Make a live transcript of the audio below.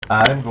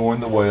I am going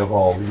the way of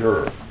all the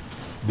earth.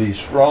 Be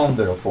strong,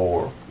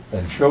 therefore,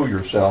 and show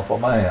yourself a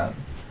man.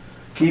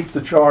 Keep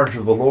the charge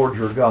of the Lord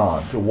your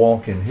God, to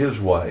walk in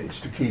his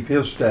ways, to keep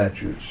his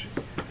statutes,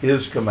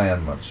 his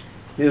commandments,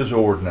 his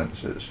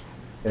ordinances,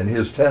 and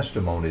his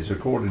testimonies,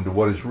 according to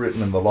what is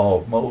written in the law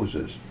of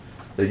Moses,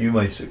 that you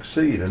may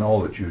succeed in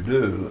all that you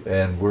do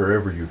and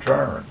wherever you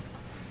turn,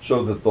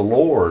 so that the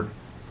Lord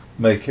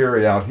may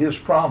carry out his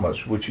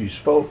promise, which he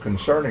spoke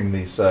concerning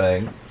me,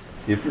 saying,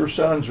 if your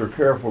sons are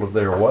careful of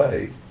their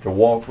way, to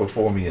walk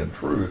before me in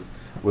truth,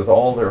 with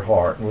all their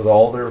heart and with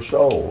all their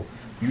soul,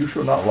 you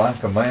shall not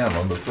lack a man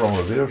on the throne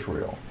of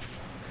Israel.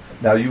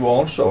 Now you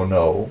also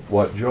know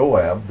what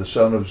Joab, the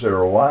son of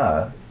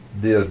Zeruiah,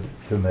 did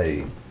to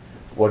me,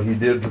 what he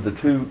did to the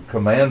two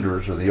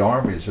commanders of the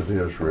armies of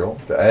Israel,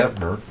 to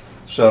Abner,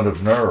 son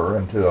of Ner,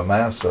 and to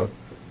Amasa,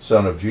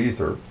 son of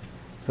Jether,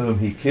 whom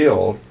he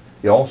killed.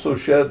 He also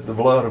shed the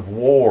blood of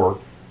war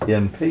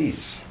in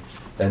peace,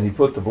 and he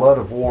put the blood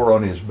of war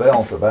on his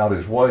belt about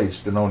his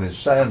waist, and on his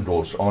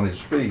sandals on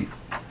his feet.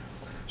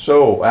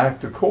 So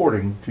act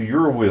according to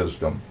your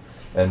wisdom,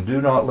 and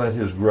do not let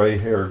his gray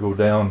hair go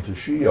down to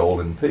Sheol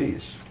in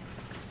peace,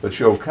 but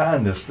show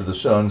kindness to the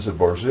sons of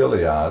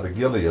Barzillai the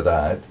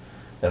Gileadite,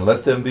 and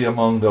let them be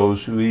among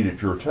those who eat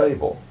at your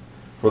table.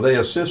 For they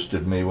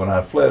assisted me when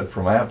I fled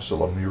from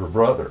Absalom your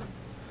brother.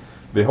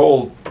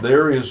 Behold,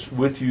 there is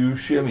with you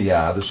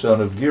Shimei the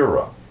son of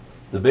Gera,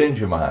 the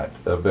Benjamite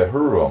of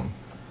Behurim.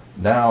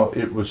 Now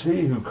it was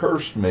he who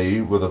cursed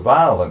me with a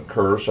violent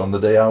curse on the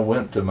day I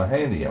went to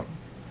Mahanaim.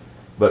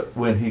 But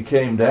when he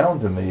came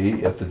down to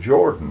me at the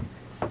Jordan,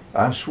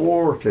 I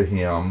swore to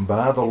him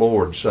by the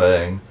Lord,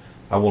 saying,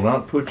 I will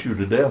not put you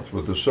to death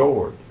with the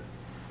sword.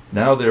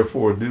 Now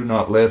therefore do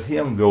not let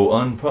him go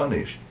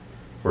unpunished,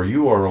 for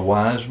you are a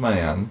wise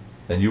man,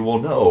 and you will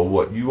know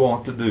what you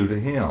ought to do to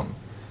him,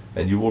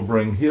 and you will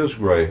bring his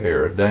gray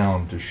hair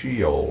down to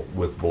Sheol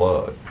with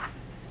blood.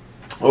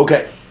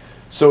 Okay,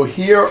 so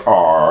here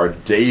are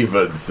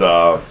David's,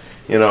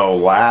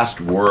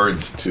 last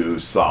words to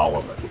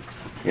Solomon.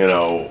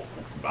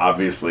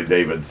 Obviously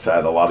David's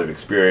had a lot of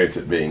experience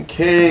at being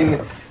king,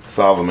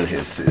 Solomon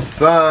his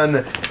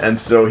son, and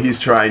so he's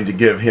trying to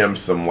give him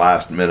some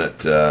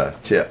last-minute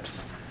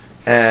tips.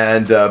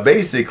 And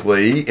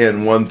basically,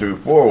 in 1 through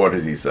 4, what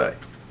does he say?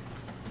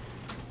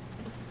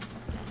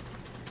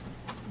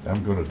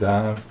 I'm going to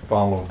die,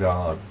 follow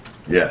God.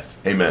 Yes,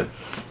 amen.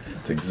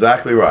 That's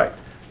exactly right.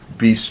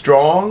 Be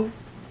strong,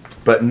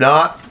 but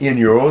not in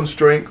your own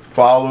strength.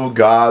 Follow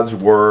God's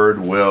word,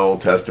 will,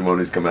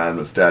 testimonies,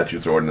 commandments,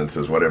 statutes,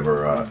 ordinances,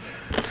 whatever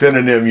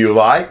synonym you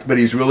like. But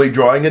he's really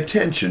drawing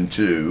attention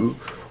to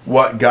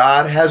what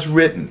God has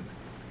written.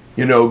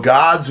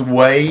 God's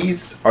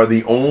ways are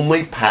the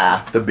only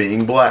path to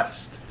being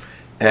blessed.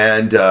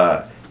 And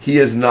he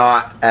is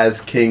not,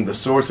 as king, the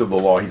source of the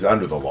law. He's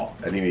under the law,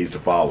 and he needs to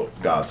follow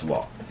God's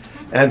law.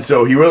 And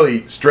so he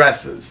really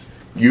stresses,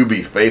 you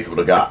be faithful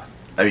to God.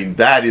 I mean,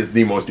 that is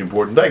the most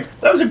important thing.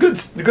 That was a good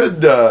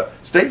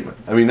statement.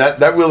 I mean,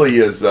 that really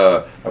is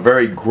a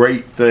very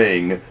great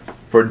thing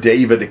for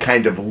David to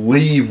kind of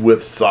leave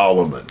with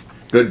Solomon.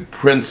 Good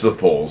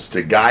principles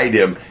to guide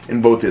him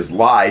in both his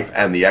life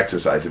and the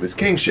exercise of his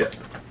kingship.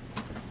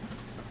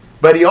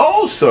 But he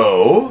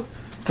also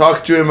talks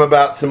to him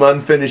about some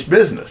unfinished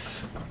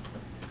business.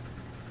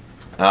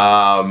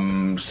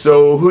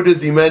 So who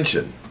does he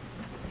mention?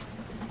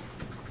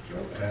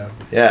 Joab.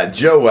 Yeah,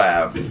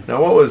 Joab.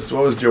 Now, what was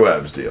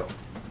Joab's deal?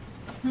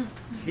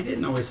 He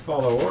didn't always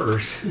follow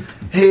orders.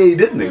 He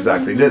didn't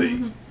exactly, did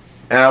he?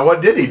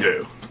 What did he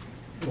do?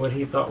 What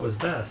he thought was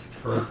best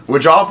for.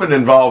 Which often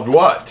involved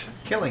what?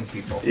 Killing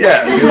people.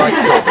 Yeah, he liked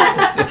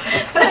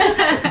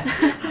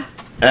killing.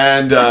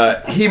 And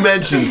he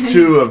mentions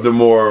two of the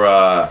more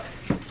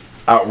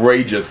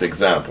outrageous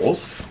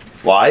examples,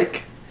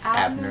 like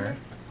Abner.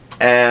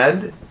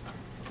 And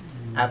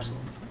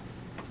Absalom.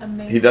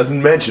 he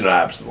doesn't mention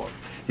Absalom.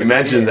 He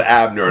mentions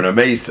Abner and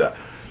Amasa.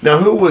 Now,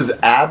 who was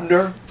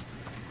Abner?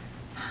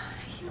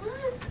 He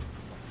was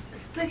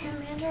the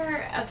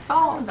commander of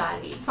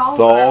somebody.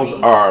 Saul's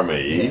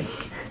army.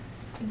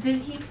 Did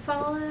he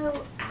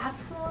follow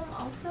Absalom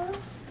also?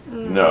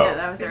 No. Yeah,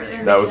 that was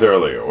earlier. That was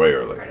earlier, way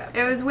earlier.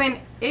 It was when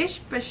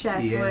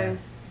Ishbosheth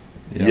was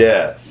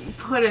Yes.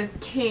 put as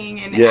king,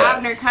 and Yes.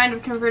 Abner kind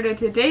of converted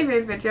to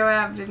David, but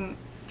Joab didn't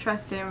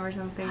trust him or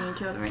something and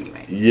killed him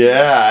anyway.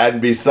 Yeah,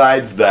 and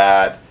besides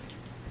that,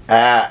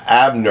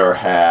 Abner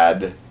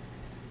had...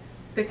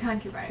 The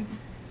concubines.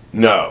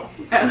 No.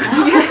 We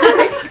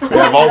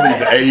have all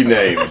these A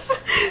names.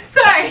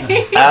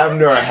 Sorry.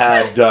 Abner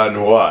had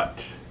done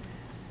what?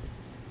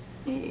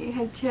 He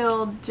had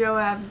killed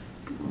Joab's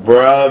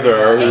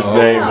Brother, whose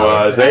name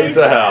was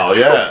Asahel,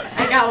 yes.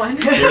 I got one.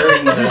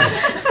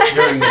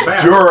 During the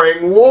battle.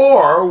 During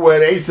war,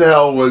 when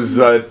Asahel was,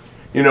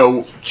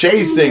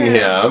 chasing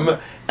him,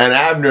 and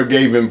Abner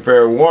gave him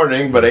fair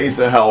warning, but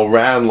Asahel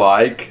ran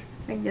like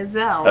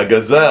a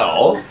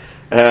gazelle.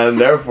 And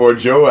therefore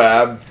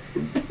Joab,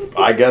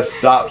 I guess,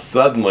 stopped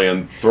suddenly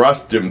and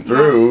thrust him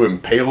through,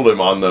 impaled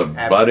him on the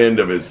butt end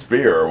of his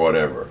spear or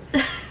whatever.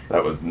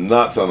 That was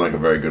not sound like a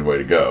very good way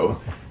to go.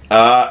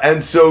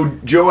 And so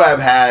Joab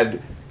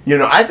had,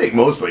 I think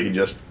mostly he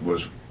just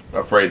was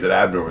afraid that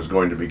Abner was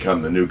going to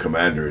become the new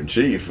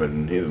commander-in-chief,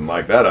 and he didn't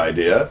like that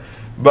idea.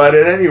 But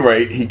at any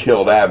rate, he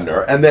killed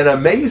Abner. And then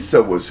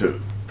Amasa was who?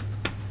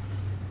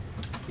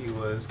 He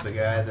was the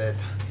guy that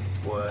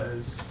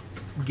was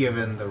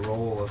given the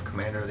role of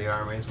commander of the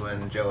armies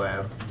when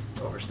Joab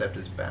overstepped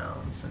his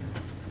bounds. And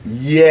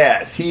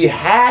Yes, he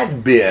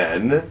had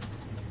been.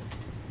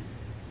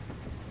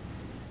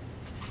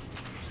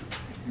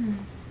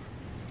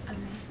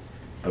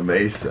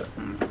 Amasa.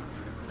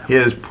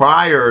 His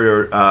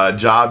prior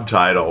job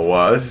title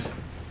was.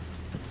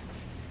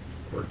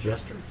 Or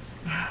Jester.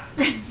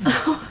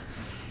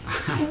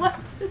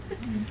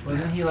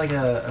 Wasn't he like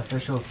a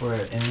official for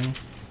an enemy?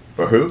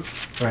 For who?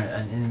 For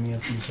an enemy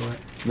of some sort?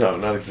 No,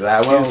 not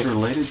exactly. He was Well,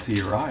 related to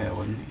Uriah,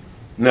 wasn't he?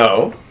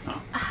 no.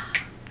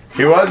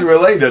 He was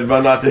related,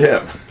 but not to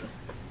him.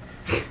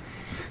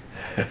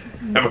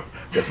 I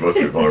guess most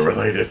people are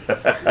related.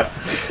 I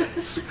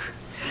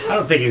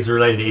don't think he's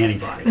related to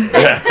anybody.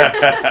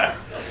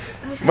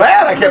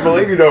 Man, I can't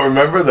believe you don't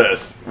remember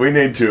this. We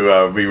need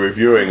to be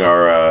reviewing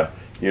our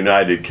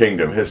United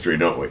Kingdom history,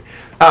 don't we?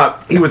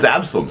 He was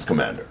Absalom's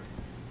commander.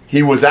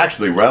 He was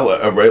actually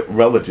a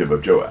relative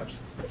of Joab's.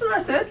 That's what I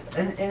said.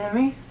 An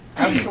enemy?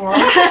 Absalom?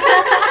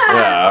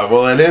 Yeah,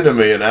 well, an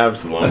enemy and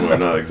Absalom were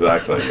not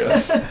exactly.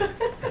 It's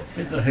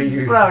a,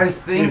 That's what I was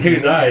in thinking.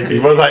 whose eyes? He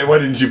was like, why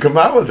didn't you come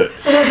out with it?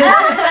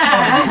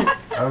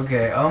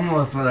 Okay,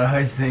 almost what I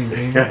was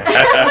thinking.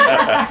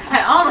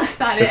 I almost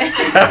thought it.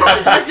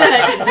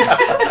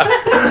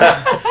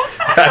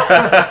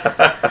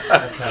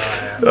 that's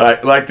how I.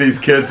 Like these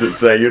kids that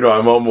say,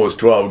 I'm almost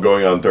 12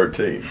 going on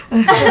 13.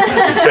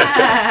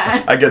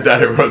 I get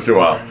that every once in a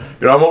while.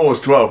 I'm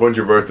almost 12. When's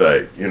your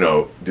birthday?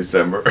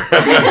 December.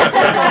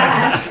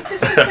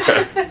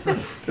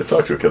 Just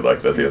talked to a kid like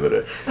that the other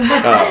day.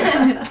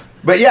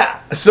 But yeah,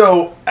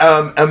 so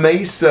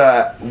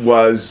Amasa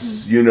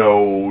was,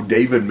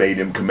 David made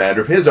him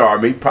commander of his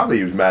army. Probably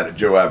he was mad at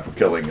Joab for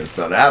killing his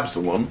son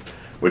Absalom,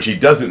 which he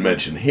doesn't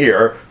mention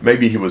here.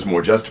 Maybe he was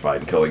more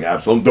justified in killing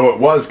Absalom, though it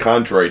was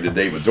contrary to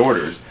David's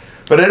orders.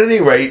 But at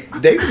any rate,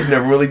 David's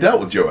never really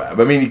dealt with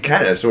Joab. I mean, he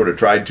kind of sort of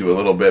tried to a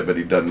little bit, but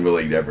he doesn't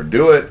really ever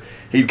do it.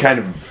 He kind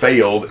of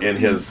failed in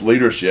his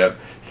leadership.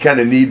 He kind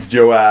of needs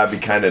Joab. He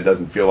kind of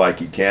doesn't feel like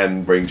he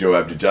can bring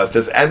Joab to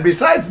justice. And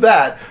besides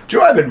that,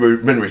 Joab had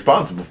been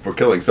responsible for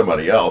killing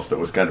somebody else that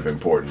was kind of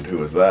important. Who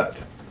was that?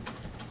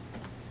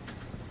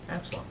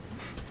 Absalom.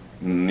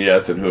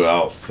 Yes, and who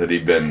else had he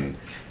been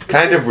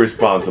kind of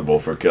responsible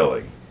for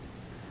killing?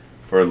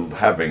 For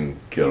having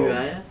killed?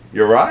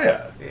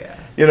 Uriah. Yeah.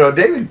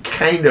 David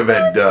kind of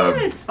had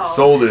David's fault.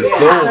 sold his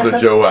soul to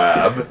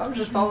Joab. I was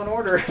just following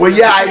order. Well,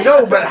 yeah, I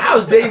know, but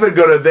how's David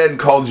going to then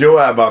call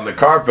Joab on the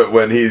carpet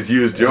when he's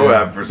used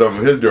Joab for some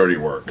of his dirty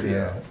work?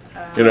 Yeah.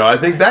 I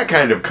think that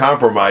kind of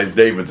compromised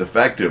David's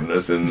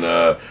effectiveness in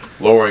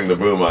lowering the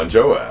boom on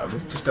Joab.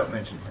 Just don't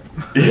mention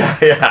him.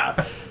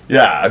 Yeah.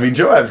 I mean,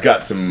 Joab's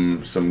got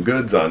some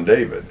goods on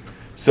David.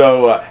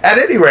 So, at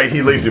any rate,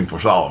 he leaves him for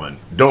Solomon.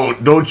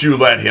 Don't you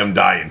let him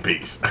die in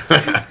peace.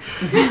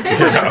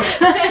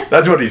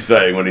 That's what he's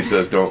saying when he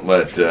says, don't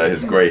let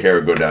his gray hair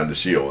go down to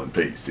Sheol in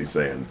peace. He's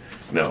saying,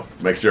 no,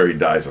 make sure he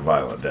dies a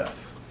violent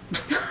death.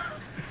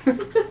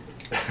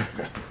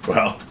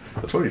 Well,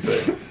 that's what he's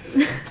saying.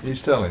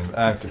 He's telling him,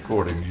 act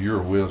according to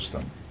your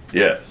wisdom.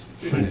 Yes.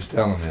 But he's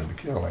telling him to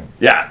kill him.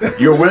 Yeah,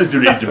 your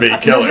wisdom needs to be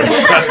kill him.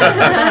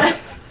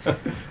 I'll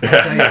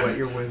tell you what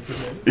your wisdom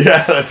is.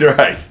 Yeah, that's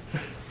right.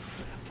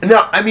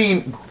 Now, I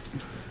mean,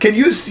 can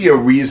you see a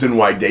reason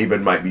why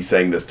David might be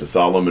saying this to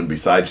Solomon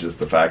besides just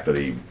the fact that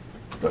he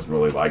doesn't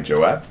really like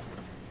Joab?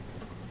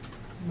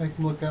 Make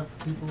them look out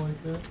for people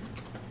like that.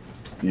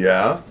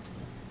 Yeah.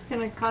 It's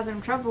gonna cause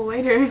him trouble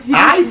later. If he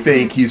I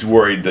think he's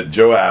worried that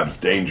Joab's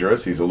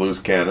dangerous. He's a loose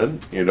cannon.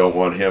 You don't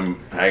want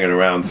him hanging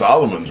around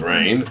Solomon's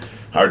reign.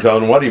 Hard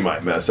telling what he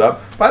might mess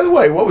up. By the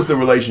way, what was the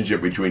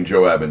relationship between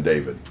Joab and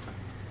David?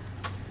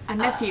 a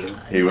nephew.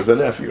 He was a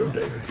nephew of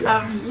David's,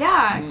 yeah.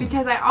 Yeah,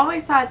 because I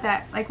always thought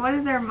that, like, what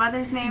is their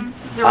mother's name?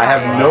 I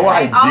have no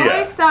idea. I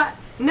always thought,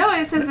 no,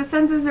 it says the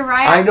sons of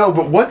Zariah. I know,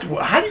 but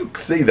how do you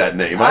say that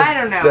name? I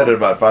don't know. I've said it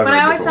about 500 But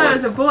I always different thought it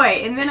was ways. a boy,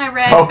 and then I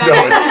read Oh, that no,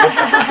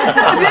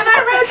 then I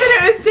read that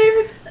it was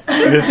David's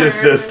sister. It's his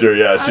sister,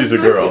 yeah, I she's was a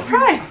really girl.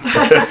 surprised.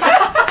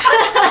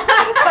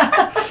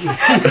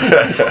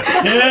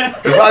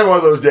 It's probably one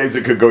of those days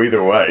that could go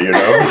either way, you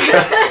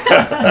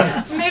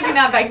know? Maybe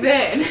not back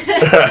then.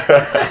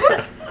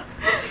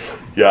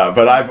 Yeah,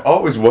 but I've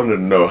always wanted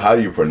to know how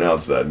you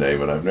pronounce that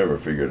name, and I've never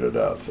figured it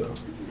out, so.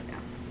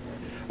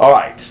 All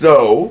right,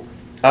 so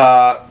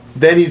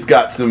then he's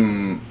got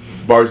some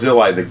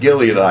Barzillai, the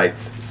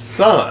Gileadites'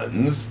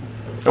 sons.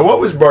 And what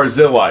was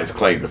Barzillai's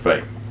claim to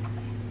fame?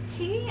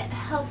 He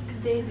helped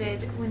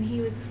David when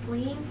he was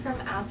fleeing from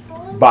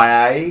Absalom.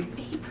 By?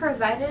 He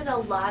provided a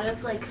lot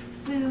of like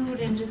food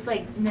and just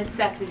like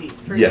necessities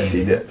for Yes, he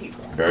David's did.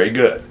 people. Very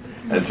good.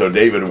 And so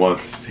David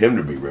wants him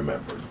to be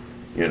remembered,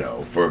 you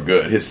know, for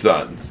good, his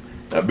sons.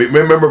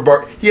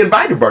 Remember, he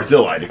invited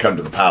Barzillai to come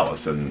to the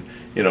palace, and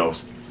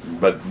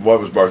but what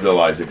was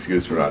Barzillai's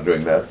excuse for not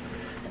doing that?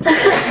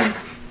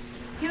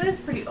 He was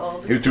pretty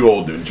old. He was too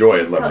old to enjoy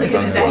it. Let my Probably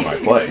sons gonna go in my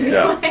die place.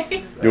 Yeah.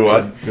 anyway. Do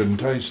what? Couldn't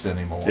taste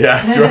anymore.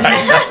 Yeah, that's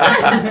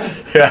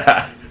right.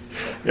 Yeah.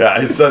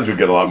 Yeah, his sons would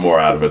get a lot more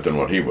out of it than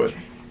what he would.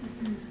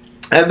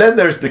 And then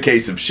there's the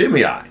case of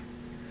Shimei.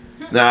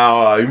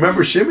 Now, you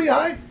remember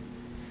Shimei?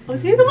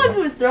 Was he the one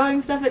who was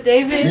throwing stuff at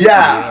David?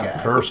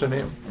 Yeah. Cursing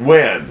him.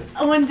 When?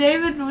 When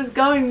David was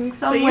going Fleeing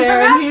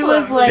somewhere from and he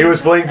was Absalom. like. He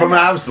was fleeing from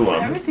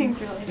Absalom. Everything's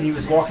related. He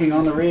was walking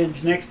on the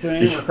ridge next to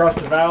him or across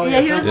the valley Yeah,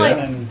 or he was something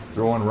like- and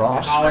Throwing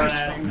rocks. hollering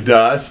at him.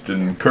 Dust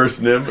and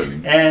cursing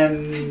him.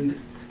 And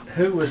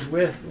who was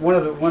with one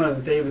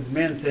of David's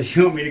men says,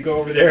 "You want me to go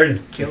over there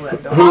and Kill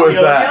that dog. Who was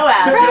that?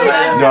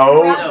 Joab.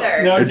 No.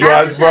 Brother. No,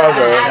 Joab's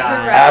brother,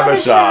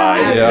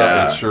 Abishai. Yeah,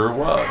 Yeah. it sure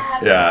was.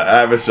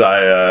 Yeah,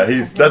 Abishai.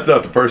 That's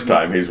not the first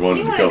time he's wanted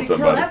He to wanted kill to kill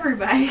somebody.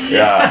 everybody.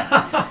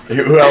 Yeah.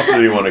 Who else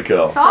did he want to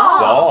kill?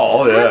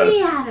 Saul, He yes.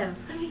 had him.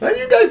 And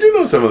you guys do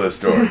know some of this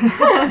story.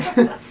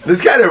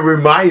 This kind of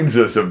reminds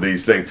us of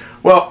these things.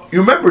 Well, you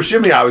remember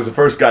Shimei was the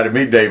first guy to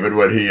meet David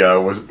when he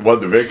won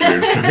the victory. He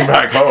was coming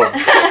back home.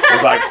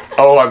 He's like,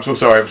 "Oh, I'm so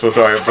sorry. I'm so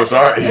sorry. I'm so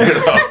sorry."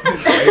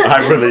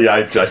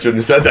 I shouldn't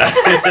have said that.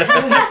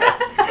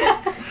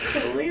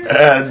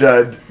 And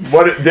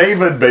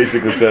David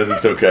basically says,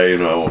 "It's okay.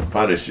 I won't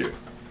punish you."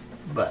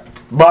 But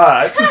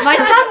But My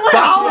son was.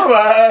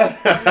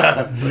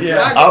 Solomon,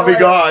 yeah. I'll be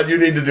gone. You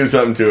need to do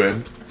something to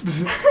him.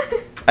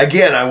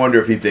 Again, I wonder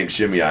if he thinks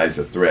Shimei is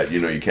a threat.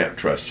 You can't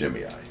trust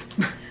Shimei.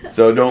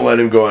 So don't let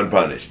him go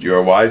unpunished. You're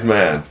a wise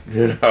man.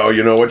 You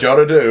know what you ought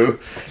to do.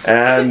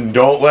 And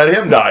don't let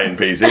him die in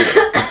peace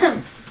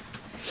either.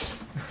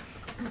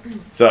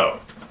 So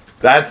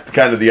that's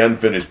kind of the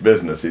unfinished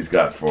business he's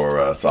got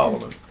for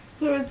Solomon.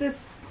 So is this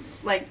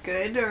like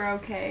good or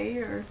okay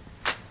or?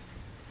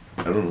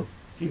 I don't know.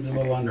 Seems a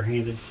little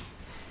underhanded.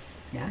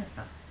 Yeah.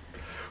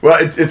 Well,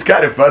 it's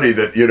kind of funny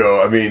that,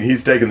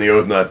 he's taken the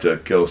oath not to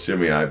kill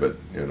Shimei, but,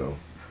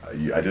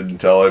 I didn't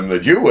tell him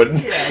that you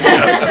wouldn't.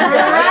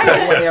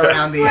 way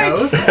around the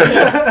oath.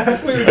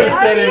 We were just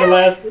saying in the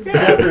last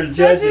chapter of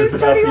Judges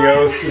about the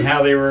oaths and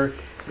how they were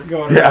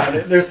going about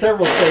it. There's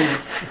several things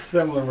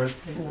similar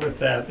with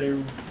that. I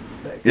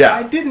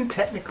Yeah. didn't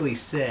technically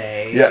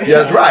say. Yeah,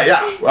 that's right.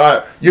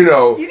 Yeah, You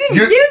didn't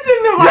give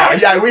them the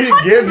wives. Yeah, we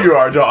didn't give you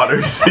our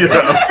daughters. You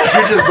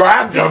just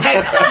grabbed them.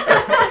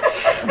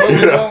 But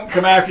we won't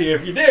come after you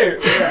if you do.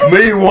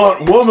 Me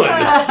want woman.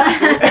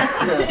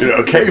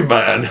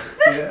 Caveman.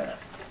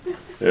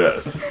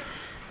 Yeah.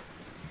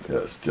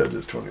 Yes,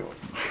 Judges 21.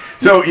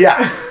 So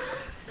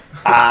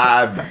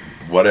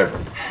whatever.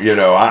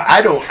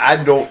 I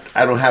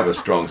don't have a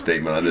strong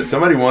statement on this.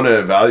 Somebody want to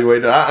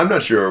evaluate it? I'm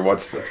not sure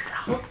what's.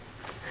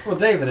 Well,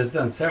 David has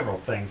done several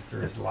things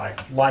through his life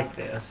like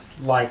this.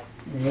 Like,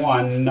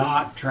 one,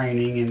 not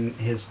training in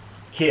his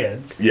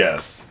kids,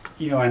 Yes.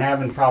 and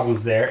having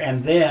problems there,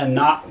 and then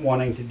not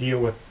wanting to deal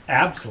with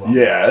Absalom.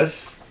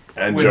 Yes.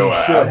 And when he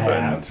should Joab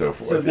have. and so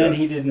forth. So then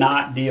yes. he did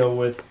not deal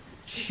with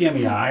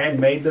Shimei and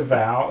made the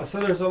vow. So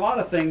there's a lot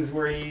of things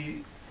where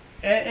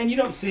and you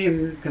don't see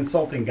him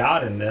consulting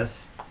God in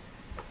this,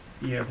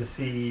 to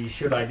see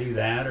should I do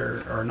that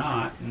or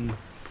not. And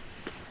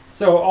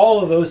so all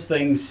of those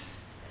things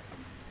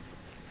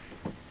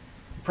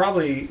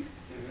probably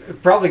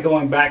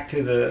going back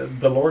to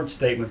the Lord's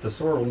statement, the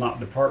sword will not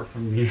depart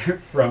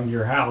from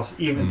your house,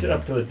 even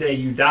up to the day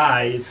you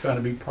die. It's going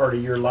to be part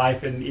of your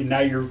life, and now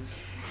you're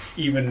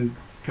even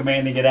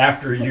commanding it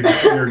after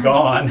you're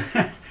gone.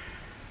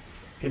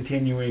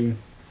 Continuing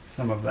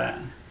some of that.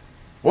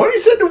 What he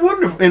said in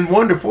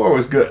 1-4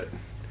 was good.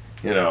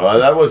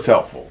 That was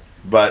helpful.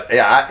 But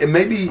yeah, I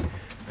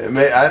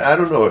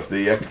don't know if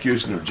the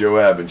execution of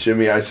Joab and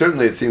Shimei.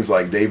 Certainly, it seems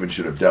like David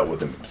should have dealt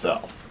with him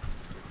himself.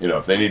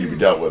 If they need to be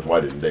dealt with,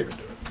 why didn't David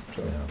do it?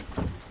 So.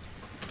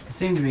 It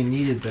seemed to be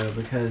needed though,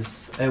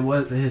 because it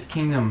was his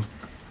kingdom.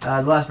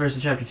 The last verse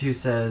of chapter 2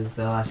 says,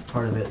 the last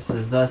part of it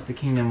says, "Thus the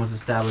kingdom was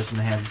established in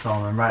the hands of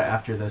Solomon," right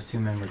after those two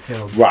men were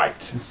killed.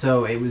 Right. And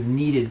so it was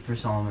needed for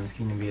Solomon's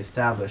kingdom to be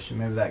established, and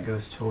maybe that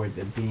goes towards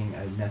it being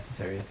a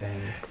necessary thing.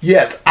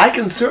 Yes, I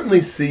can certainly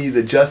see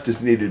that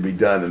justice needed to be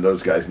done, and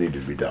those guys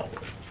needed to be dealt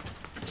with.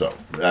 So,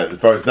 as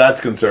far as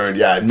that's concerned,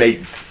 it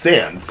made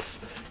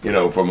sense.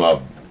 From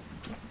a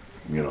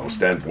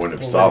standpoint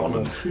of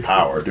Solomon's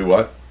power. Do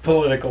what?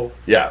 Political.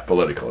 Yeah,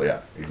 political. Yeah,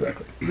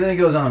 exactly. Then it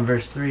goes on in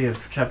verse 3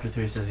 of chapter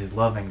 3 says he's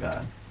loving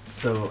God.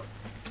 So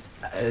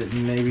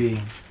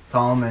maybe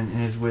Solomon in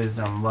his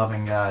wisdom,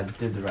 loving God,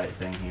 did the right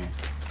thing here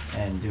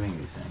and doing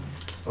these things.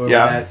 Or would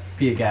that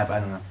be a gap? I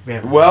don't know. We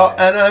haven't seen Well,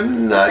 that. and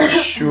I'm not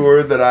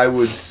sure that I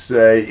would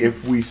say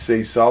if we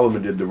say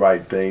Solomon did the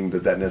right thing,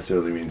 that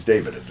necessarily means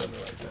David had done the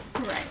right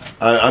thing.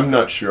 Right. I'm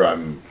not sure.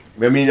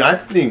 I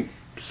think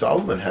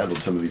Solomon handled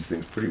some of these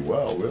things pretty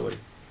well, really.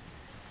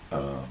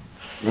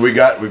 We've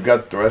got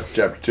the rest of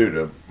chapter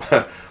 2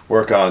 to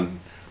work on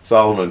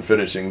Solomon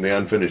finishing the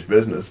unfinished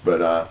business, but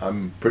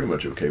I'm pretty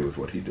much okay with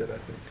what he did, I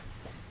think.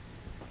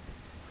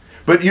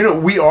 But you know,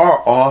 we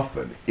are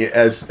often,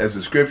 as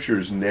the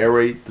scriptures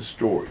narrate the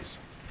stories,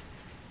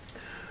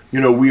 you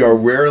know, we are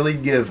rarely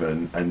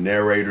given a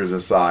narrator's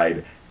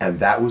aside, and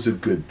that was a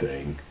good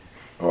thing,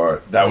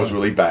 or that was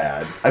really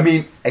bad. I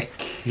mean,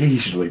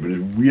 occasionally, but it's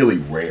really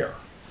rare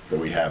that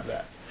we have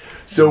that.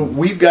 So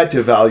we've got to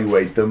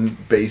evaluate them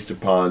based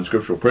upon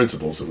scriptural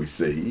principles that we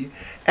see,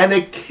 and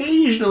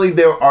occasionally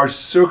there are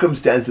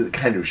circumstances that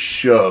kind of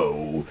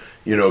show,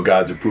 you know,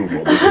 God's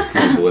approval or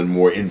disapproval in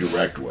more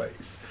indirect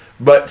ways.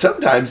 But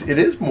sometimes it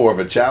is more of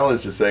a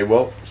challenge to say,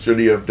 well, should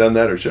he have done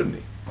that or shouldn't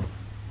he?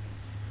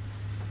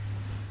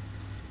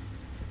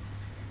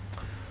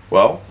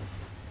 Well,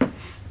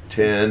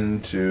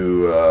 10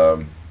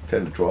 to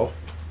 12.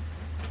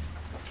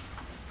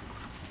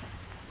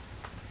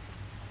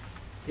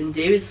 And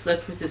David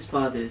slept with his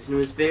fathers, and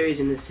was buried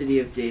in the city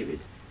of David.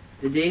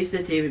 The days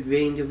that David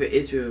reigned over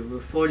Israel were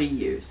 40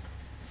 years.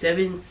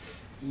 7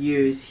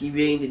 years he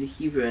reigned in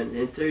Hebron,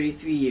 and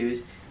 33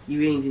 years he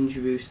reigned in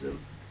Jerusalem.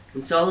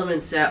 And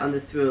Solomon sat on the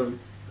throne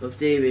of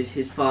David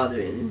his father,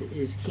 and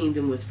his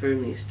kingdom was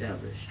firmly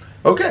established.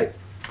 Okay,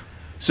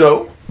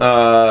 so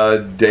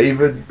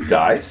David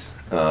dies,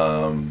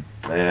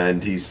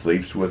 and he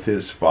sleeps with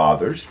his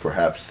fathers.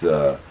 Perhaps,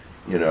 you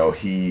know,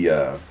 he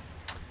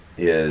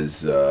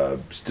is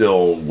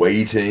still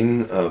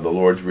waiting the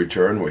Lord's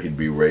return, where he'd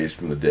be raised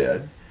from the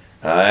dead.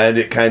 And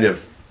it kind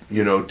of,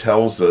 you know,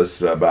 tells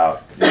us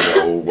about, you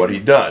know, what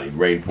he'd done. He'd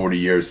reigned 40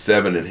 years,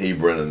 7 in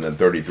Hebron, and then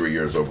 33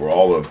 years over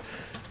all of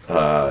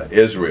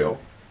Israel.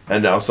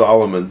 And now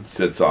Solomon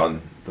sits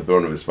on the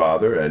throne of his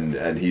father,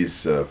 and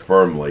he's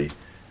firmly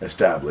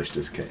established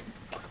as king.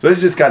 So this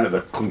is just kind of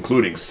the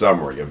concluding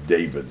summary of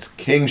David's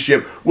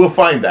kingship. We'll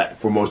find that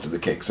for most of the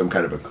kings, some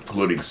kind of a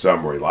concluding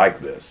summary like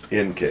this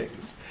in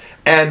Kings.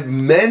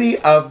 And many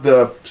of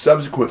the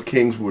subsequent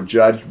kings were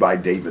judged by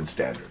David's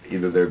standard.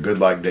 Either they're good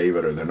like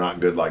David, or they're not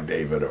good like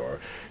David, or,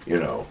 you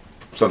know,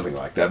 something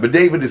like that. But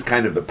David is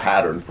kind of the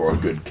pattern for a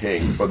good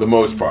king, for the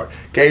most part.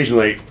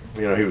 Occasionally,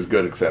 you know, he was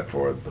good except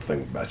for the thing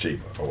with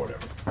Bathsheba, or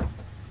whatever.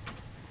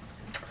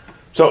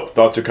 So,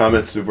 thoughts or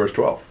comments to verse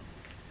 12?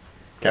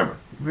 Cameron.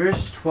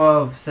 Verse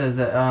 12 says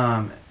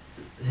that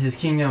his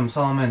kingdom,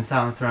 Solomon sat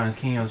on the throne, his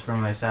kingdom was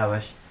firmly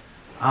established.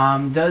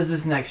 Does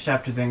this next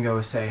chapter then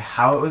go say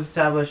how it was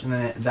established, and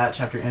then that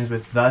chapter ends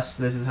with thus,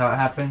 this is how it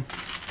happened?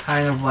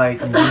 Kind of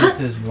like in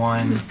Genesis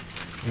 1,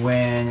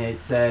 when it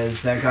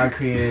says that God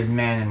created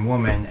man and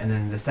woman, and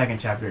then the second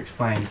chapter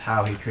explains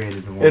how he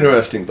created the woman.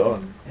 Interesting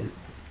thought.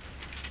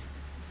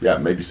 Yeah,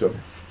 maybe so.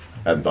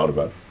 Hadn't thought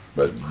about it,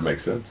 but it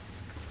makes sense.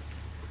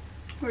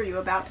 Were you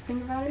about to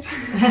think about it?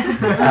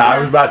 I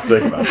was about to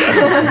think about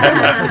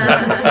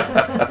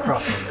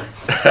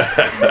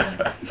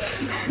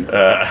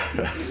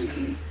that.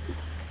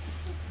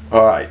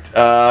 All right,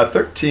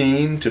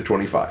 13 to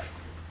 25.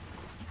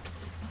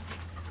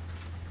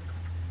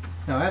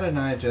 Now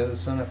Adonijah, the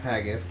son of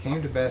Haggith,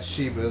 came to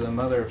Bathsheba, the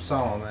mother of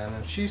Solomon,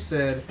 and she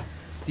said,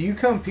 "Do you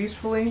come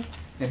peacefully?"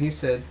 And he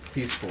said,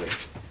 "Peacefully."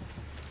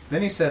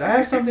 Then he said, "I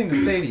have something to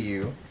say to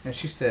you." And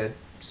she said,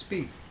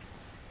 "Speak."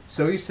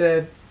 So he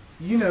said,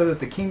 "You know that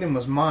the kingdom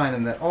was mine,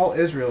 and that all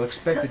Israel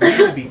expected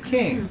you to be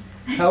king.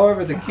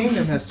 However, the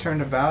kingdom has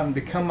turned about and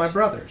become my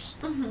brother's.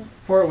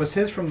 For it was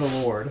his from the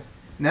Lord.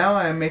 Now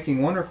I am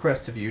making one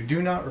request of you. Do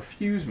not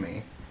refuse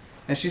me."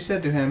 And she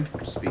said to him,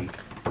 "Speak."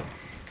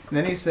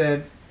 Then he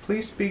said,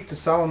 "Please speak to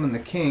Solomon the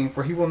king,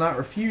 for he will not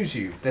refuse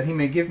you, that he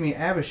may give me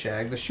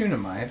Abishag the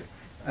Shunammite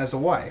as a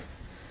wife."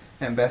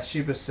 And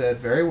Bathsheba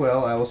said, "Very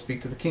well, I will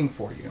speak to the king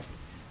for you."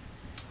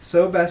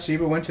 So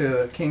Bathsheba went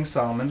to King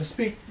Solomon to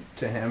speak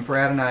to him for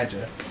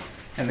Adonijah.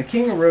 And the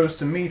king arose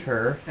to meet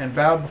her, and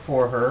bowed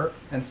before her,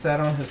 and sat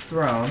on his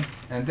throne.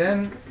 And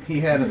then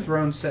he had a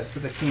throne set for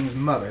the king's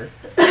mother,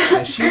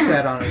 and she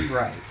sat on his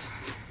right.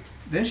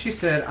 Then she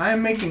said, "I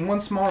am making one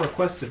small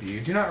request of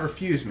you. Do not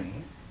refuse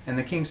me." And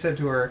the king said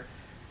to her,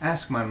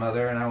 "Ask my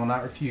mother, and I will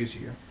not refuse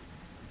you."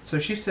 So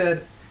she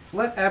said,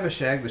 "Let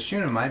Abishag the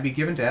Shunammite be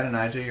given to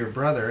Adonijah your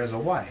brother as a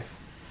wife."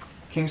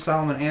 King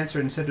Solomon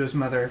answered and said to his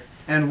mother,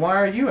 "And why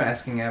are you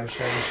asking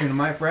Abishag the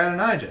Shunammite for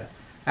Adonijah?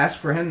 Ask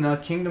for him the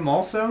kingdom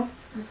also?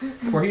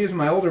 For he is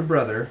my older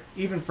brother,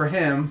 even for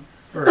him,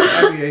 for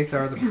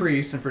Abiathar the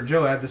priest, and for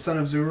Joab the son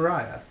of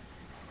Zeruiah."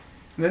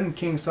 Then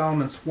King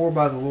Solomon swore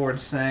by the Lord,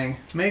 saying,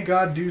 "May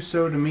God do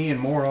so to me and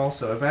more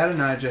also, if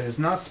Adonijah has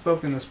not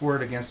spoken this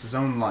word against his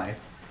own life.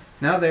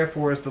 Now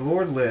therefore, as the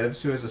Lord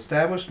lives, who has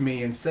established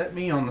me and set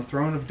me on the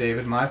throne of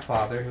David my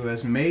father, who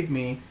has made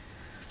me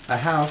a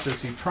house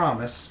as he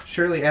promised,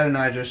 surely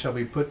Adonijah shall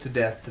be put to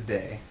death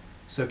today."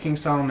 So King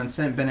Solomon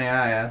sent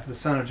Benaiah, the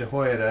son of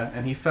Jehoiada,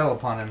 and he fell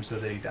upon him so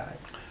that he died.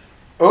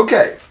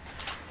 Okay,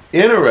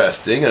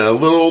 interesting and a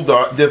little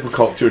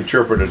difficult to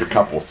interpret at a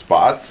couple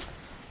spots.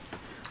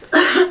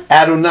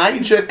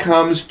 Adonijah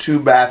comes to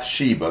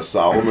Bathsheba,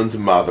 Solomon's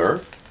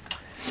mother,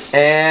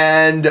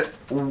 and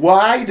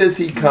why does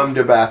he come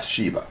to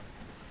Bathsheba?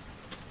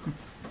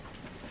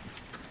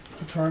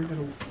 Trying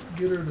to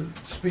get her to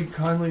speak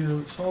kindly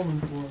to Solomon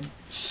for him,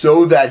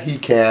 So that he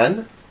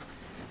can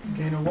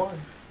gain a wife.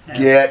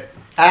 get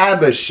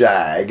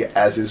Abishag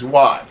as his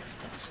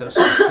wife. So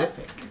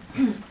specific.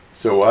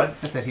 So what?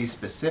 I said he's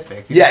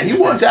specific. Yeah, he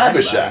just wants says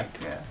Abishag.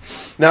 anybody. Yeah.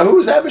 Now, who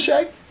was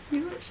Abishag?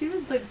 She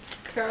was the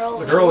girl.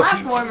 The girl lap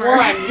keep warmer.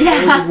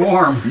 David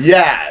warm.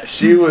 Yeah,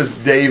 she was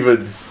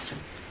David's,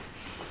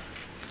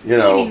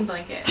 Heating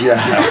blanket.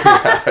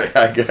 yeah,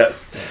 I guess.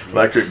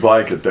 Electric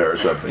blanket there or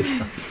something.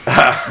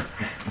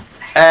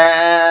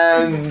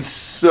 And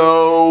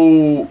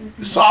so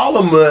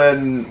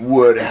Solomon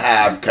would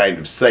have kind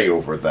of say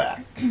over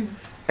that.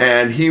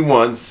 And he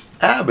wants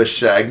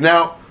Abishag.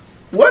 Now,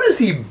 what does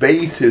he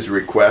base his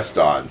request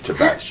on to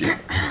Bathsheba?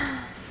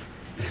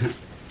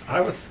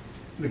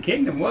 The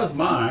kingdom was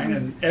mine,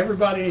 and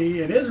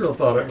everybody in Israel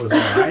thought it was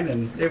mine,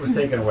 and it was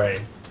taken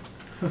away.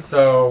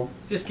 So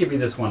just give me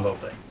this one little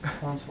thing.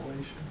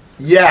 Consolation.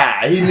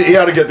 Yeah, he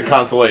ought to get the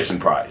consolation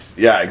prize.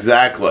 Yeah,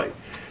 exactly.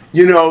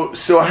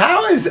 So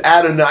how is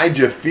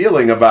Adonijah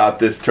feeling about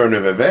this turn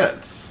of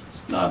events?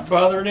 It's not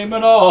bothering him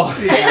at all.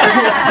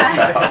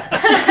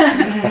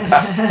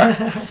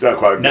 It's not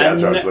quite the None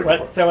answer I was looking for.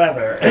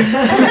 whatsoever.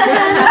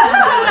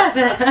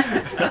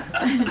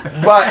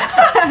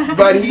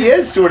 But he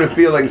is sort of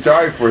feeling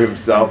sorry for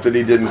himself that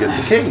he didn't get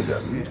the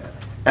kingdom.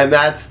 And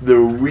that's the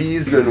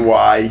reason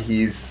why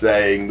he's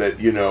saying that,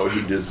 he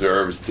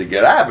deserves to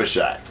get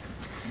Abishag.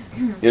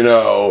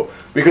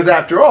 Because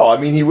after all,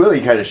 he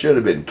really kind of should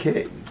have been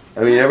king.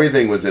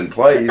 Everything was in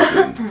place,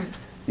 and,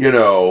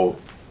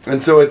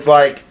 and so it's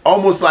like,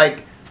 almost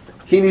like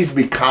he needs to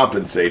be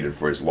compensated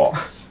for his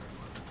loss.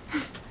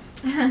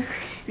 That's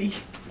crazy.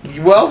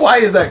 Well, why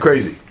is that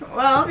crazy?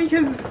 Well,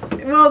 because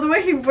the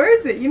way he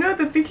words it,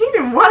 that the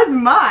kingdom was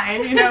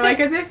mine. Like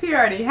as if he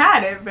already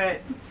had it, but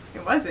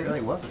it wasn't. It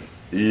really wasn't.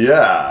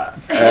 Yeah,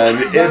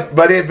 and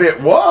but if it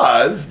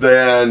was,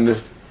 then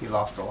He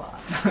lost a lot.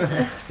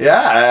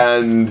 yeah,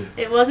 and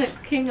It wasn't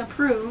king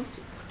approved.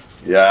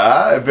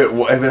 yeah, if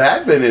it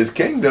had been his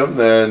kingdom,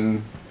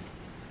 then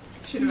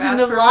Should have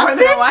asked for more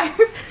than a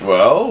wife.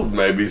 well,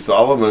 maybe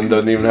Solomon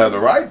doesn't even have the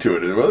right to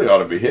it. It really ought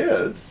to be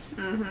his.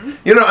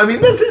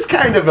 Mm-hmm. This is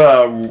kind of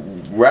a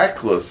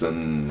reckless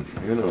and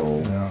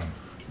Yeah.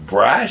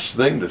 brash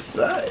thing to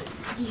say.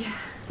 Yeah.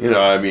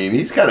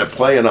 He's kind of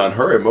playing on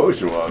her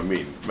emotion. Well,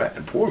 man,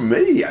 poor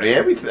me.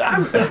 Everything.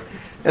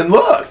 And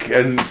look,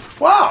 and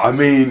wow,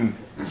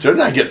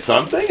 shouldn't I get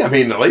something? At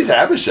least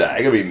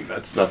Abishag.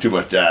 That's not too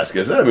much to ask,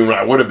 is it? When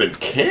I would have been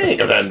king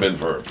if it hadn't been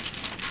for.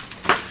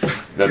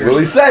 Doesn't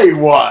really say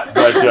what,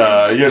 but,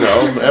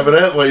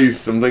 evidently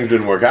some things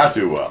didn't work out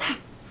too well.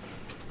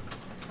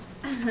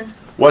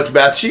 What's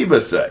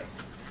Bathsheba say?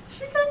 She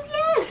says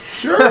yes.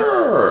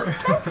 Sure.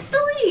 That's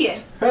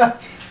silly.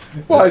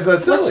 Why is that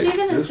What's silly? she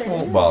gonna This say?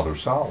 won't bother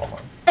Solomon.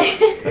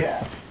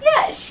 Yeah.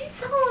 Yeah, she's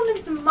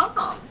Solomon's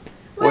mom.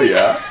 Well,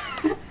 yeah.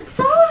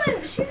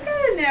 Solomon, she's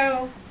gotta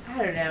know.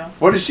 I don't know.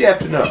 What does she have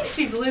to I know? think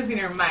she's losing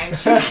her mind.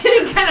 She's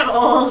getting kind of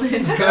old.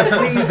 And Gotta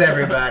please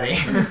everybody.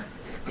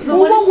 but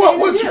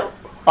what is she gonna do?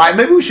 All right,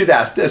 maybe we should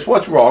ask this.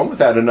 What's wrong with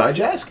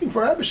Adonijah asking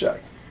for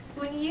Abishag?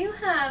 When you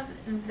have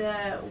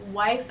the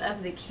wife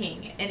of the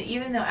king, and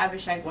even though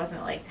Abishag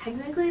wasn't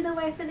technically the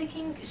wife of the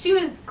king, she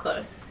was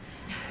close.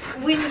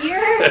 When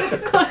you're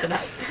close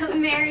enough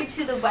married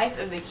to the wife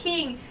of the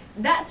king,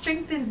 that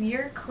strengthens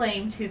your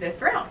claim to the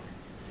throne.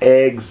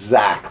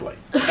 Exactly.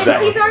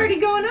 And he's already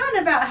going on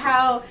about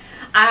how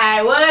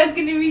I was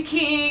going to be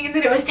king and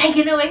then it was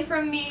taken away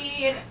from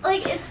me. And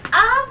it's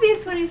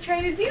obvious what he's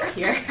trying to do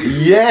here. How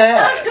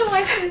Yes. come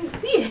I didn't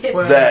see it?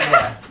 Well,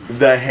 That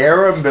the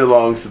harem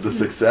belongs to the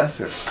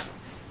successor.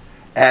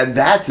 And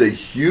that's a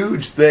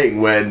huge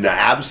thing. When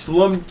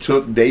Absalom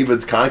took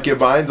David's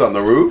concubines on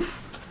the roof,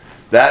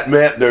 that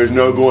meant there's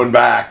no going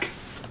back.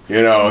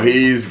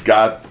 He's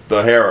got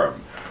the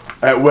harem.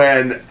 And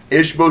when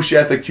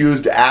Ishbosheth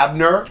accused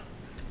Abner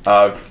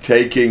of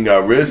taking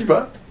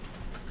Rizpah,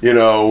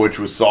 which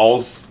was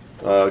Saul's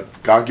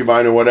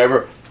concubine or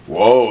whatever,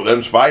 whoa,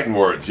 them's fighting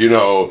words.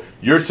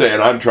 You're saying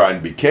I'm trying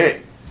to be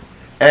king.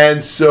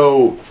 And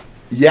so,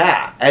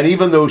 yeah, and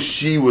even though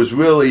she was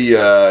really,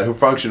 her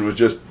function was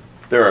just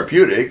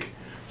therapeutic,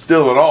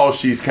 still in all,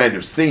 she's kind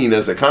of seen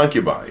as a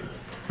concubine.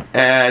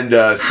 And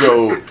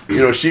so,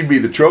 she'd be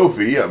the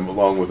trophy,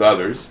 along with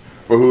others,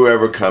 for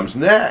whoever comes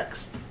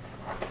next.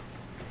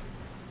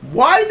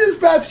 Why does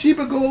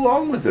Bathsheba go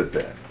along with it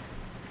then?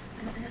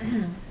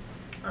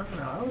 I don't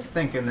know. I was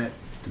thinking that.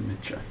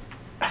 Dementia.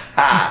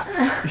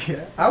 Ha!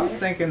 Yeah. I was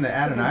thinking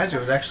that Adonijah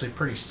was actually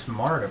pretty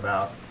smart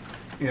about,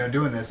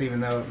 doing this, even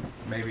though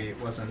maybe it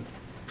wasn't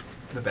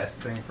the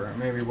best thing for him.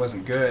 Maybe it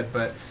wasn't good,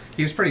 but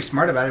he was pretty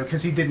smart about it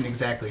because he didn't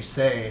exactly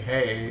say,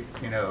 "Hey,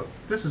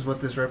 this is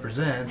what this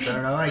represents." I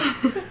don't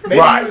know. Maybe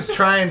Right. he was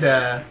trying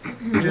to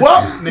just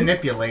Well,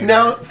 manipulate.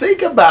 Now, her.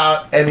 think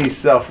about any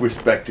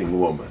self-respecting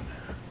woman.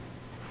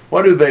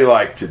 What do they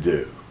like to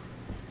do?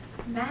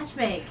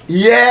 Matchmake.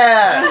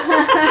 Yes!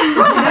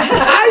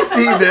 I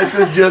see this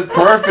as just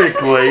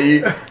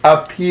perfectly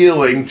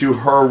appealing to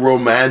her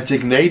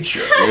romantic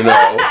nature, you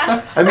know?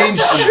 I mean,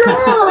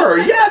 sure,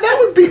 yeah, that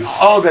would be,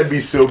 that'd be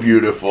so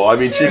beautiful. I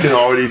mean, she can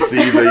already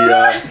see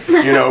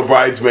the,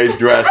 bridesmaids'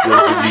 dresses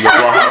and the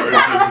flowers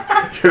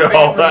and,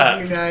 all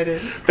that.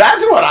 United.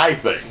 That's what I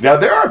think. Now,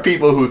 there are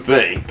people who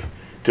think,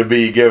 give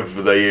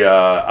the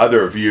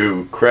other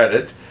view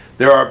credit,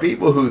 there are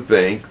people who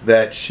think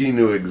that she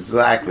knew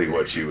exactly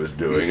what she was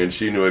doing and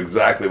she knew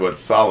exactly what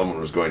Solomon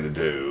was going to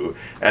do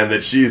and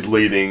that she's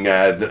leading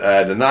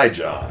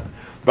Adonijah.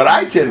 But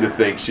I tend to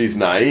think she's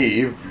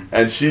naive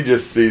and she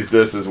just sees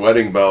this as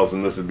wedding bells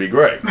and this would be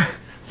great.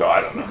 So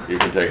I don't know. You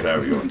can take it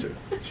however you want to.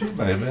 She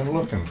may have been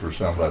looking for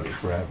somebody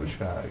for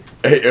Abishag.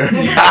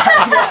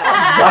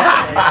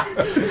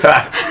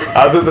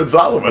 Other than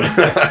Solomon.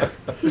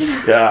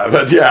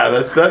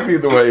 That'd be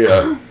the way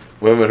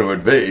women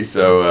would be.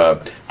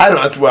 So I don't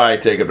know. That's why I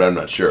take it, but I'm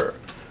not sure.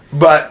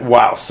 But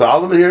wow,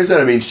 Solomon hears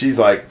that. I mean, she's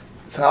like,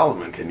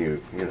 Solomon, can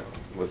you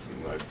listen?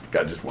 I've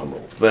got just one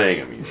little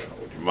thing. I mean,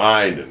 would you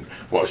mind? And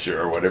well,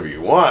 sure, whatever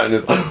you want. And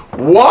it's like,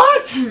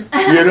 what?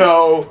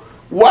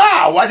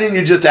 Wow. Why didn't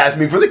you just ask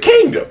me for the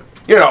kingdom?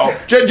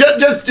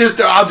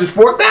 Just I'll just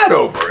fork that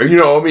over.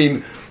 I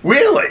mean,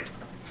 really,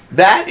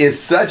 that is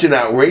such an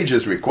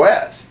outrageous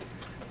request.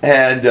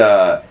 And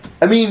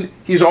I mean,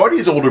 he's already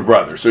his older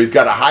brother, so he's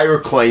got a higher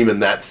claim in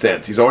that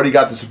sense. He's already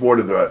got the support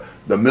of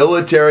the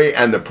military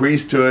and the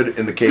priesthood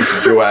in the case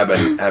of Joab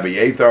and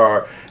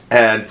Abiathar.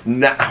 And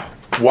now,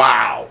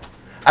 wow.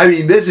 I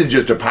mean, this is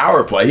just a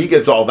power play. He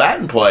gets all that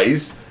in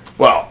place.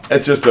 Well,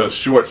 it's just a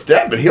short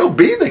step, but he'll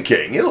be the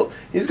king.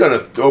 He's going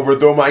to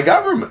overthrow my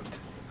government.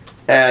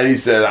 And he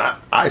said,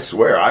 I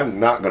swear I'm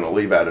not going to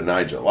leave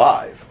Adonijah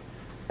alive.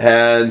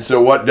 And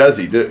so what does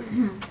he do?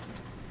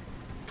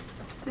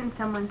 Send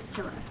someone to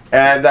kill him.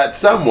 And that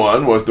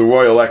someone was the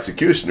royal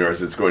executioner,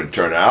 as it's going to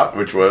turn out,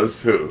 which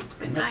was who?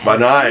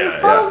 Benaiah.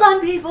 He falls on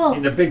people.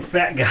 He's a big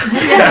fat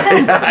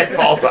guy. He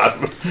falls on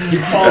him. He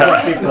falls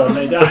on people and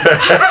they die.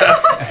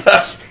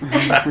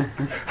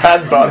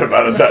 Hadn't thought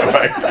about it that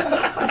way.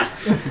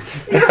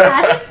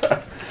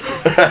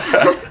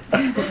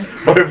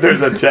 What if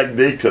there's a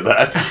technique to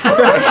that?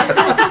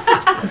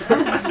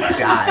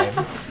 Dive.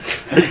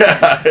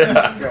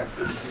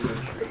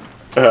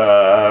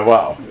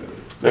 Wow.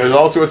 There's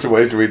all sorts of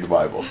ways to read the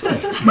Bible. So.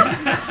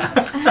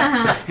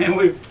 And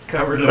we've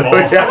covered them all.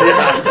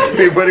 Yeah.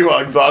 We're pretty well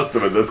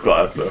exhaustive in this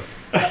class. So.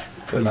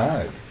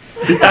 Tonight.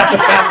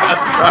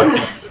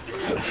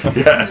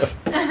 Yes.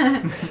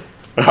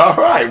 All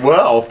right.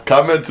 Well,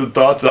 comments and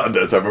thoughts on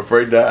this, I'm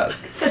afraid to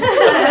ask.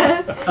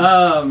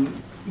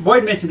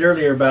 Boyd mentioned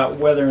earlier about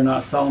whether or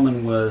not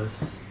Solomon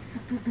was,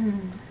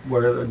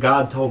 where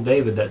God told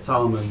David that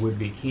Solomon would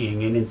be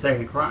king. And in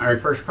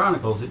First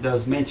Chronicles, it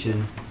does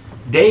mention,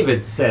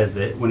 David says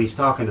it when he's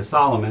talking to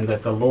Solomon,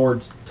 that the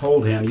Lord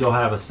told him, you'll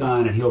have a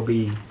son and he'll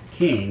be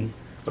king.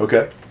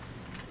 Okay.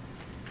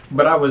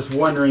 But I was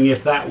wondering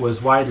if that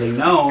was widely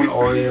known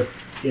or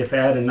if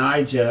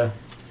Adonijah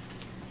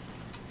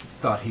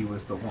Thought he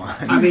was the one.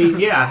 I mean,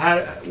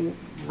 had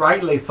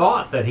rightly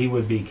thought that he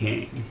would be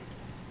king.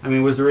 I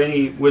mean, was there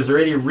any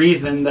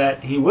reason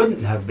that he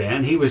wouldn't have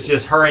been? He was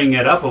just hurrying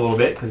it up a little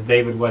bit because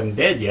David wasn't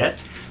dead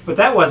yet. But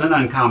that wasn't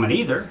uncommon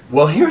either.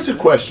 Well, here's a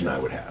question I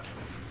would have.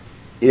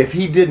 If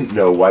he didn't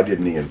know, why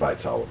didn't he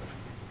invite Solomon?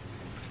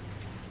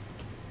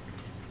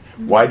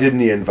 Why didn't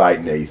he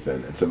invite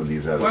Nathan and some of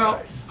these other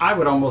guys? I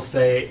would almost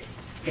say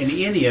in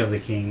any of the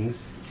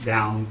kings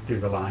down through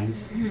the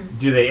lines,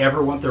 do they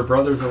ever want their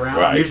brothers around?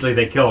 Right. Usually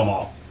they kill them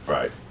all.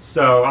 Right.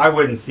 So I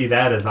wouldn't see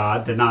that as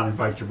odd to not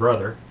invite your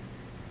brother.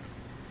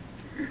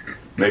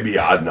 Maybe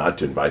odd not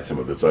to invite some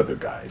of those other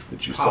guys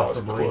that you saw as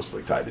Possibly.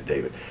 closely tied to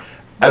David.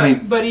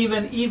 But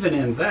even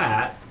in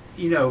that,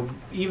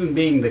 even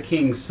being the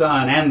king's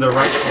son and the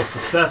rightful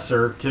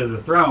successor to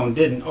the throne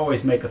didn't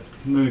always make a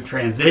smooth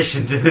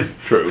transition to the...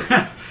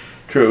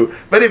 True.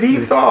 But if he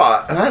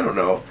thought, I don't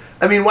know,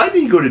 I mean, why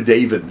didn't he go to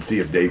David and see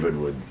if David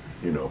would,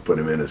 put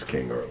him in as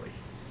king early?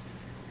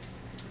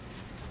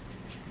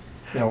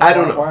 I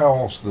don't know. Why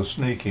else the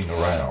sneaking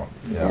around?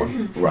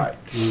 Right.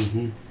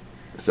 Mm-hmm.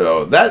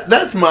 So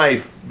that's my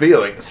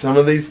feeling. Some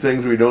of these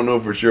things we don't know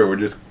for sure. We're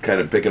just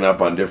kind of picking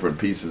up on different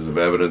pieces of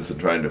evidence and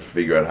trying to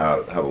figure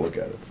out how to look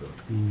at it. So.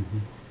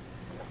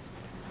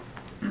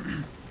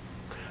 Mm-hmm.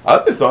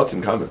 Other thoughts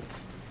and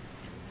comments?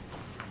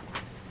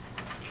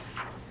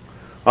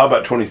 How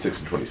about 26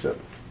 and 27?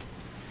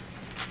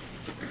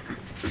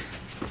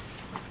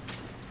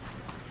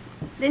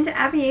 Then to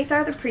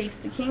Abiathar the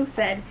priest the king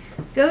said,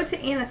 Go to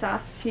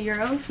Anathoth to your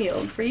own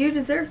field, for you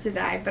deserve to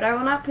die, but I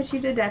will not put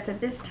you to death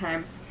at this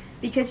time,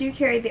 because you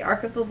carried the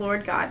ark of the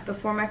Lord God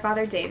before my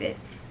father David,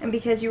 and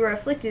because you were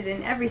afflicted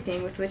in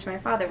everything with which my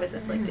father was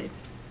afflicted.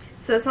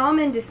 So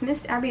Solomon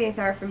dismissed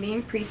Abiathar from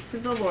being priest to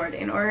the Lord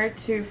in order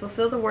to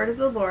fulfill the word of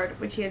the Lord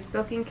which he had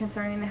spoken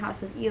concerning the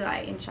house of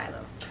Eli in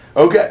Shiloh.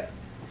 Okay,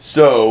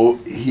 so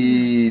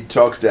he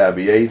talks to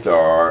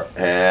Abiathar,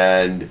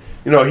 and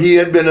You know, he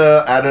had been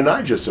a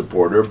Adonijah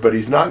supporter, but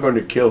he's not going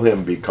to kill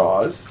him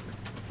because,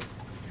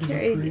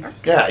 Carried the ark.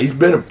 yeah, he's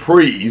been a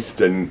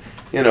priest and,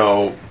 you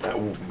know,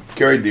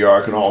 carried the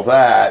ark and all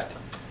that.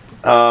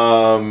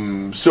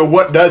 So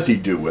what does he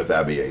do with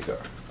Abiathar?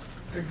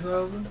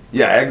 Exiles him?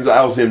 Yeah,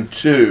 exiles him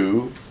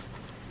to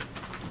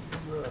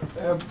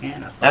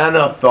Anna.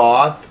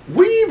 Anathoth.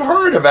 We've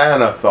heard of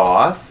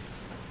Anathoth.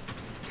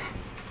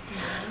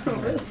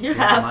 You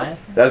have. Jeremiah?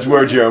 That's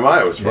where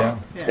Jeremiah was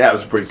from. Yeah. Yeah, it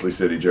was a priestly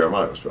city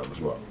Jeremiah was from as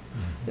well.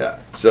 Yeah.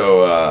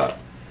 So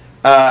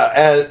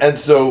and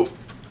so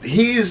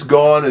he's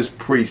gone as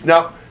priest.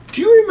 Now,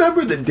 do you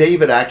remember that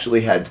David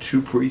actually had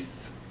two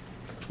priests?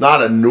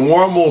 Not a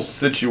normal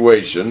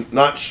situation.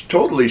 Not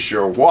totally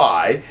sure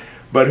why,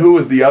 but who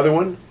was the other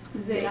one?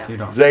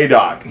 Zadok.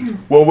 Zadok.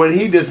 Well, when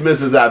he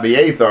dismisses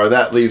Abiathar,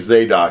 that leaves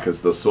Zadok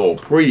as the sole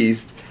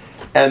priest,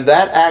 and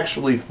that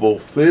actually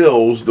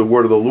fulfills the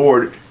word of the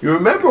Lord. You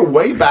remember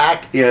way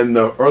back in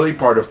the early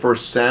part of 1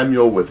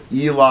 Samuel with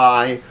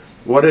Eli,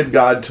 what had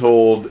God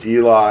told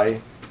Eli?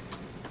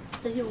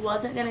 That he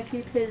wasn't going to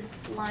keep his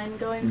line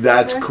going.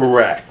 That's forever?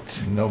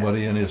 correct.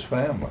 Nobody in his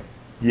family.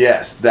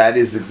 Yes, that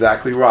is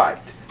exactly right.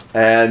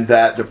 And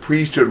that the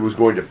priesthood was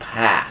going to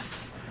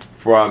pass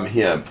from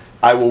him.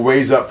 I will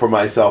raise up for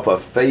myself a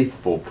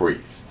faithful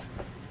priest,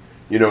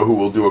 you know, who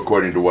will do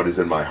according to what is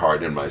in my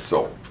heart and my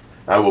soul.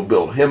 I will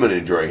build him an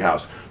enduring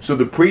house. So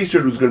the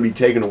priesthood was going to be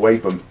taken away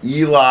from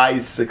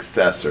Eli's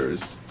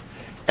successors,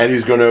 and he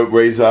was going to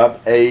raise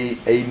up a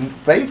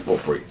faithful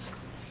priest.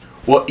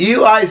 Well,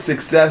 Eli's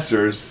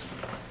successors,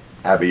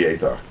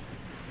 Abiathar.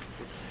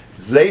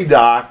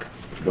 Zadok,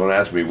 don't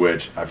ask me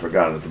which, I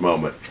forgot at the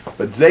moment,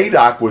 but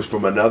Zadok was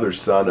from another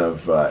son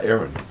of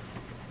Aaron.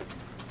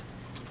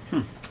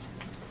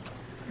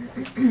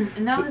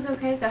 And that was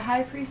okay. The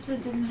high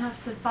priesthood didn't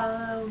have to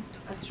follow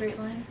a straight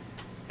line.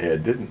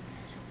 It didn't.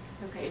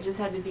 Okay, it just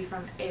had to be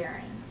from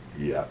Aaron.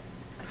 Yeah.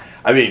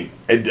 I mean,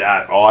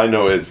 all I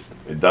know is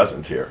it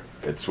doesn't here.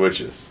 It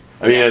switches.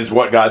 I mean, it's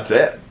what God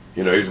said.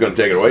 You know, he's going to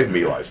take it away from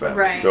Eli's family.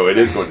 Right. So it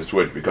is going to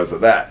switch because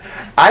of that.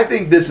 I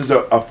think this is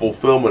a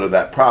fulfillment of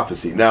that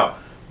prophecy. Now,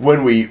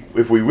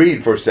 if we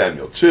read 1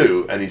 Samuel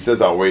 2, and he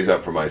says, I'll raise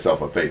up for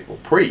myself a faithful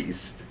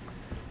priest,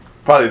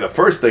 probably the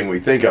first thing we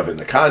think of in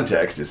the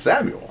context is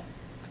Samuel,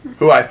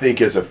 who I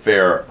think is a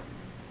fair,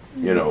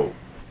 you know,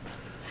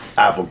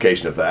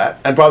 application of that.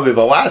 And probably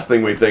the last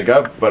thing we think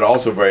of, but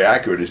also very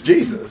accurate, is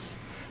Jesus.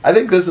 I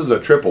think this is a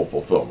triple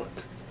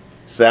fulfillment.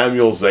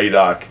 Samuel,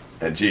 Zadok,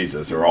 and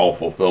Jesus are all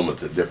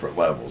fulfillments at different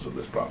levels of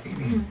this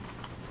prophecy.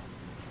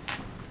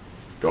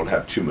 Don't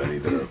have too many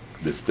that are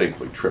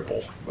distinctly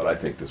triple, but I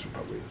think this one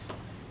probably is.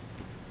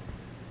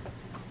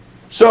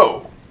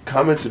 So,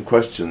 comments and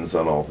questions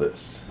on all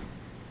this?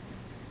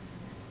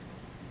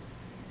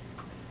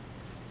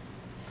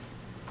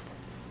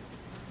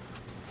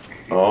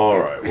 All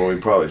right, well, we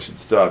probably should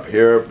stop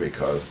here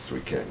because we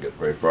can't get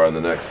very far in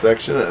the next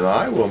section, and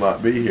I will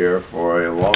not be here for a long